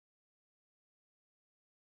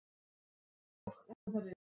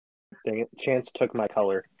Dang it. Chance took my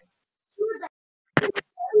color.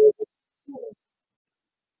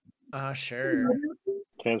 Sure.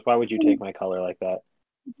 Chance, why would you take my color like that?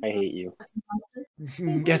 I hate you.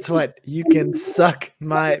 Guess what? You can suck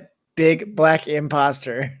my big black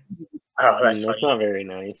imposter. Oh, that's That's funny. not very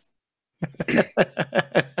nice.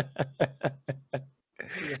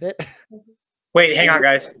 With it? Wait, hang on,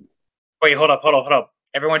 guys. Wait, hold up.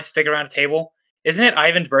 Everyone stick around the table. Isn't it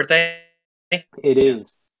Ivan's birthday? It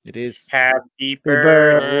is. It is. Happy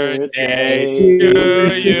Birthday to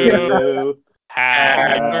to you. you.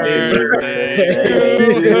 Happy birthday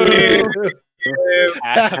to to you.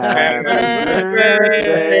 Happy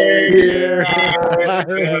birthday, dear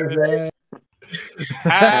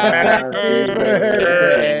Happy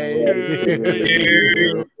birthday to to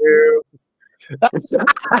you.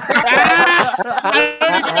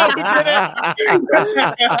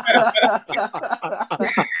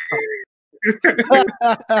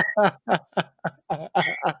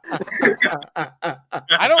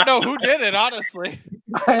 I don't know who did it, honestly.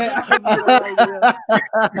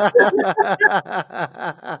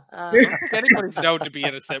 Anybody's known to be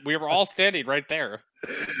innocent. We were all standing right there.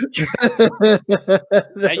 Yeah,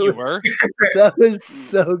 you were. That was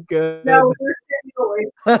so good. No,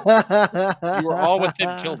 You were all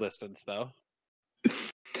within kill distance, though.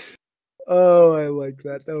 Oh, I like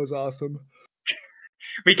that. That was awesome.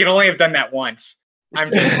 We can only have done that once.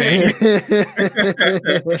 I'm just saying.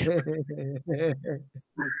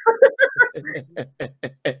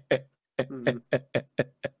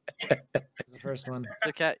 The first one.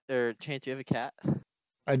 So cat or Chance, you have a cat?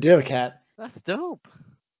 I do have a cat. That's dope.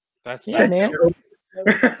 That's Yeah, man.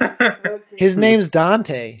 His name's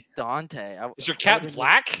Dante. Dante. Is your cat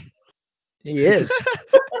black? He is.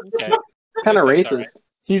 Okay. Kind of That's all racist. right.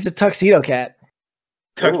 He's a tuxedo cat.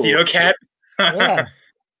 Tuxedo cat. Yeah.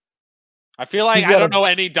 I feel like He's I got don't a- know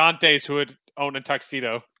any Dantes who would own a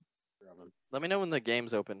tuxedo. Let me know when the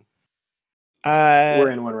game's open.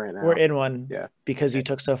 We're in one right now. We're in one. Yeah. Because you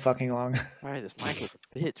took so fucking long. All right, this mic is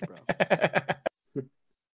a bitch,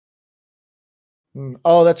 bro.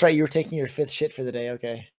 Oh, that's right. You were taking your 5th shit for the day.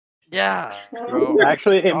 Okay. Yeah, bro.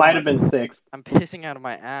 Actually, it might have been 6. I'm pissing out of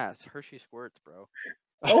my ass. Hershey squirts, bro.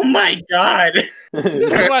 Oh my god.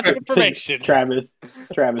 Too much information. Travis,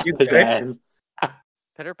 You pizzazz.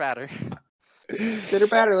 Pitter patter. Bitter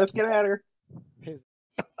batter, let's get at her.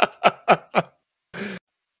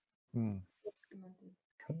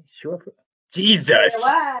 Sure. Jesus.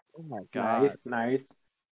 Oh my god. Nice.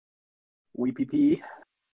 WPP.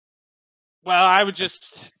 Well, I would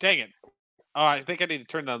just dang it. Oh, I think I need to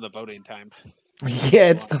turn down the voting time. Yeah,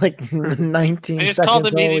 it's like 19 I just seconds. called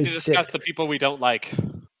the meeting Holy to discuss shit. the people we don't like.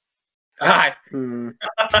 Ah,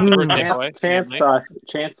 Birthday boy, Chance family. sus.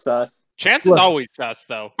 Chance sus. Chance is Look, always sus,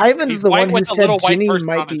 though. Ivan's He's the white one who with a said little white Ginny person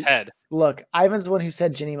might on his be. head. Look, Ivan's the one who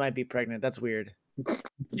said Ginny might be pregnant. That's weird.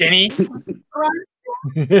 Jenny.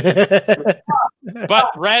 But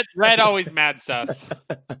red always mad sus.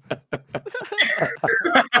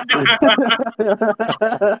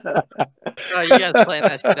 Oh, you guys playing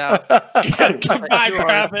that shit out. Goodbye, You are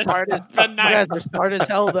Travis. smart as- It's been You guys nice. are smart as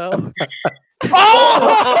hell, though. Could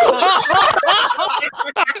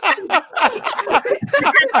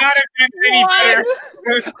not have been any better.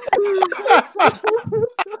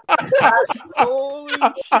 Holy shit.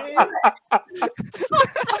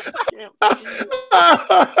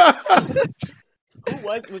 Who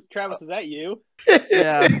was Travis? Was that you?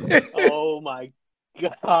 Yeah. Oh my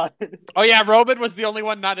god. Oh yeah, Robin was the only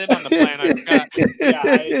one not in on the plan. I forgot. Yeah,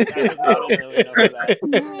 I was not early enough for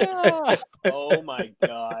that. Oh my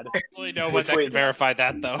god. I really know when that can verify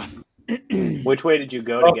that though. Which way did you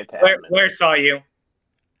go to get to admin? Where saw you?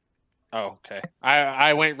 Oh, okay.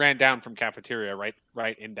 I ran down from cafeteria right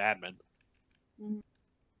into admin.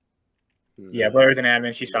 Yeah, Blair was an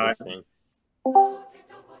admin. She saw it. Oh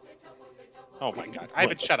my god. I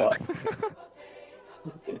haven't shut up.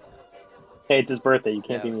 Hey, it's his birthday. You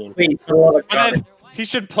can't be mean. Please, for the love of But God. then he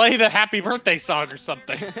should play the happy birthday song or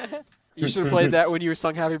something. You should have played that when you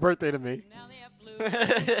sung Happy Birthday to me.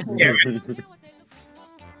 Yeah.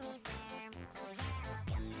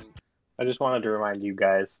 I just wanted to remind you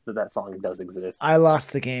guys that that song does exist. I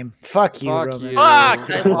lost the game. Fuck you, Fuck Roman. you.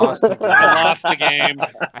 Fuck! I lost the game. I lost the game.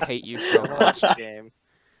 I hate you so much. Lost the game.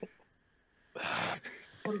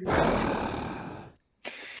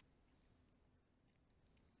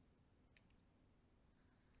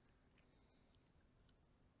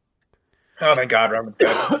 Oh my God, Roman's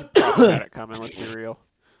dead. Probably had it coming, let's be real.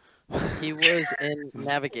 He was in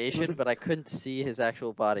navigation, but I couldn't see his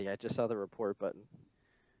actual body. I just saw the report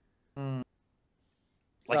button.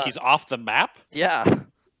 Like he's off the map? Yeah.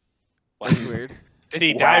 That's weird. Did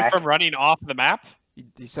he die Whack. from running off the map?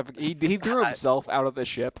 He threw himself out of the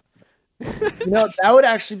ship. That would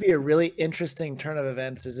actually be a really interesting turn of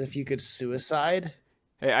events, is if you could suicide.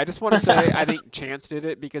 Hey, I just want to say I think Chance did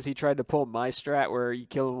it because he tried to pull my strat where you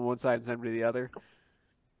kill him on one side and send him to the other.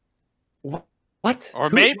 What? Or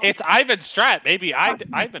maybe it's Ivan's strat. Maybe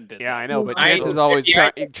Ivan did. Yeah, I know, but I- Chance is always yeah.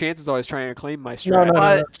 trying to claim my No,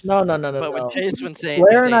 strat. no. But when Chase was saying,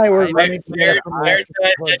 Blair and I were Ivan- running Blair together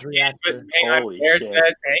said towards that reactor. hang on, Holy Blair shit.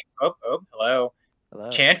 said, hello. Hello.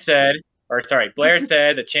 Chance said, Blair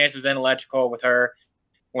said that Chance was in electrical with her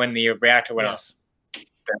when the reactor went off. Yes.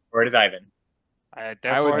 Therefore, it is Ivan. I was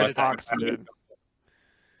Therefore, it in is Ivan. oxygen.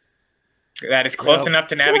 That is close Well, enough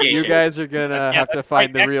to navigation. You guys are gonna have to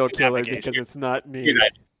find the right real next to killer navigation. because it's not me. He's Ivan.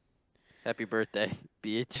 Happy birthday,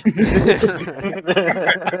 bitch.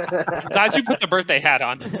 Glad you put the birthday hat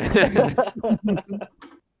on.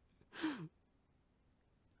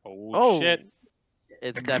 Oh, shit.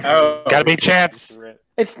 It's definitely. Oh. Gotta be Chance.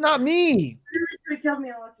 It's not me. They killed me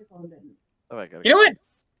electrical and didn't. Oh, I gotta You know what?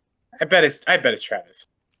 I bet it's Travis.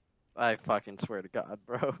 I fucking swear to God,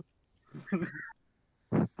 bro.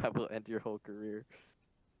 I will end your whole career.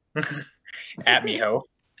 At me, ho.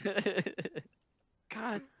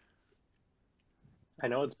 God. I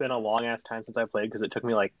know it's been a long ass time since I played because it took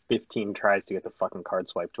me like 15 tries to get the fucking card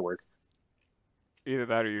swipe to work. Either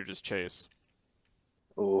that or you just chase.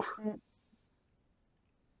 Oof.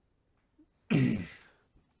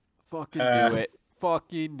 Fucking knew it.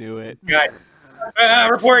 Fucking knew it. God.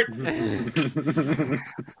 Report.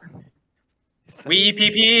 We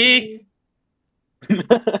PP. In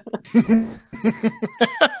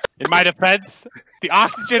my defense, the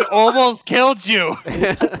oxygen almost killed you.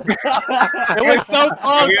 It was so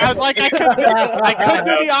close. I was like, I could do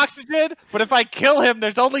the oxygen, but if I kill him,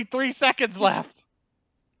 there's only 3 seconds left.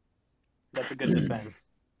 That's a good defense.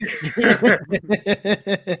 Yep,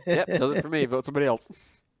 does it for me. Vote somebody else.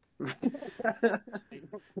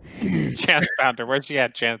 Chance found her. Where's she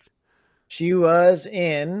at, Chance? She was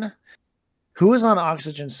in. Who was on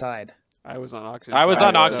oxygen side? I was on oxygen. I was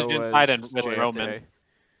side, on so oxygen was side and with JFK. Roman.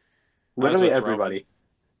 Literally with everybody.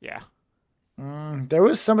 Yeah. There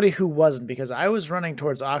was somebody who wasn't, because I was running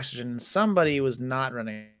towards oxygen and somebody was not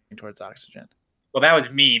running towards oxygen. Well, that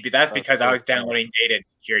was me, but that's because I was downloading data and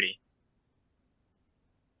security.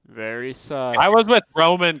 Very sus. I was with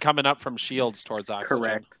Roman coming up from Shields towards oxygen.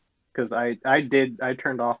 Correct. Because I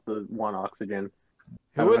turned off the one oxygen.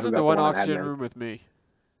 I Who don't know was in got the one in oxygen admin. room with me?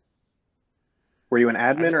 Were you an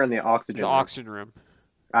admin or in the oxygen? The room? oxygen room.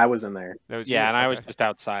 I was in there. That was Yeah, you? and I was Okay. just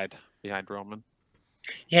outside behind Roman.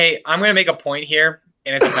 Hey, I'm going to make a point here,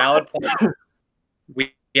 and it's a valid point.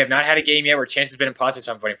 We have not had a game yet where Chance has been imposter,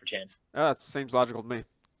 so I'm voting for Chance. Oh, that seems logical to me.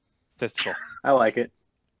 Statistical. I like it.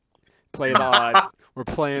 Play the odds. We're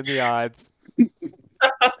playing the odds.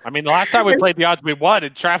 I mean, the last time we played the odds, we won,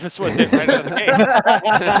 and Travis was in right out of the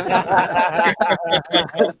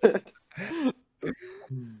game.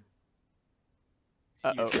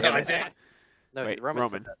 Uh-oh. No, Wait, Roman.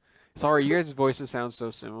 Roman. Sorry, you guys' voices sound so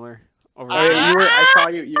similar. Over Oh, yeah, I saw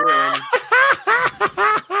you. You were in.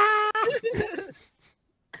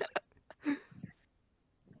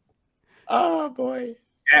 Oh boy.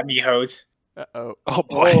 At me, hoes. Uh-oh. Oh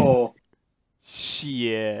boy, Oh,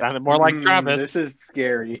 Shit. sounded more like Travis. This is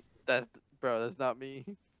scary. Bro, that's not me.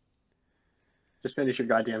 Just finish your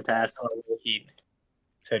goddamn task. Oh, he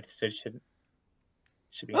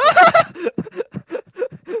should be.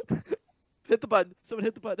 Hit the button. Someone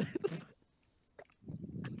hit the button.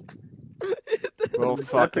 Well, That's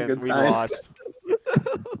a fucking, good we sign. lost.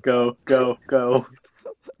 Go, go, go.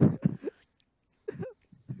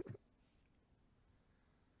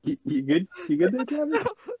 You good? You good there, Travis?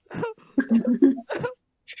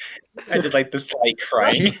 I just like the slight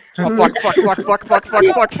crying. Oh, fuck. I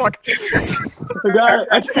got it.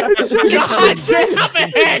 I got it. God damn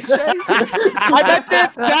it! I meant to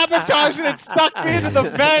hit sabotage and it sucked me into the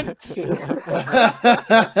vent.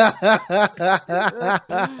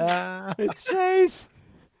 It's Chase.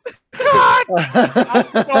 God,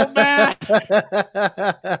 I'm so mad.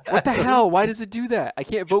 What the hell? Why does it do that? I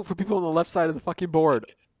can't vote for people on the left side of the fucking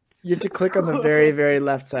board. You have to click on the very, very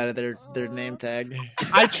left side of their name tag.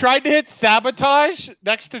 I tried to hit sabotage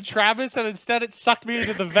next to Travis, and instead it sucked me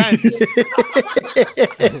into the vents.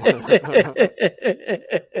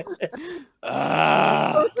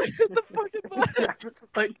 Travis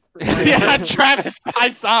is like, Yeah, Travis. I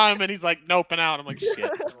saw him, and he's like noping out. I'm like, shit.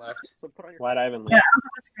 Left. Why'd Ivan leave? Yeah, I'm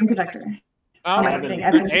a screen protector. Oh, my Ivan.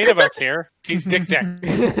 God. there's 8 of us here. He's dick dick.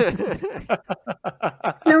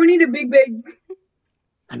 No, we need a big.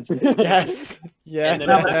 Yes. Yes. And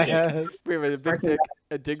then Wait a minute, a big dick,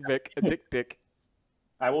 a dig dick, a dick dick.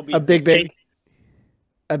 I will be A big big.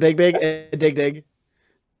 A big big. A dig dig.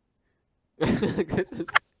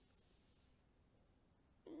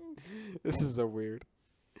 This is so weird.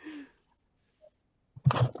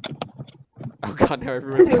 Oh god, now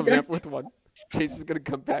everyone's coming up with one. Chase is gonna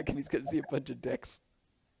come back and he's gonna see a bunch of dicks.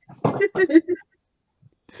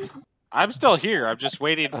 I'm still here. I'm just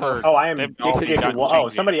waiting for. Oh, I am them dick to be dick. done Oh, changing.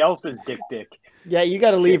 somebody else is dick dick. Yeah, you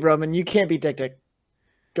got to leave, Roman. You can't be dick dick.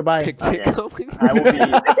 Goodbye. Dick dick. Okay. Oh my I will be.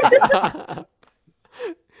 God.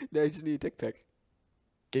 Now you just need a dick pic.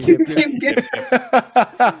 Give, give, Give,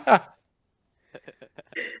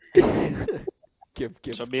 give.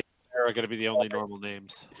 Give. So me and Sarah are going to be the only normal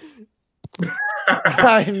names.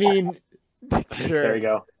 I mean, sure. There you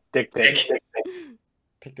go. Dick pic. Dick.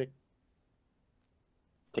 Pick dick.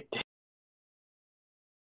 Dick dick.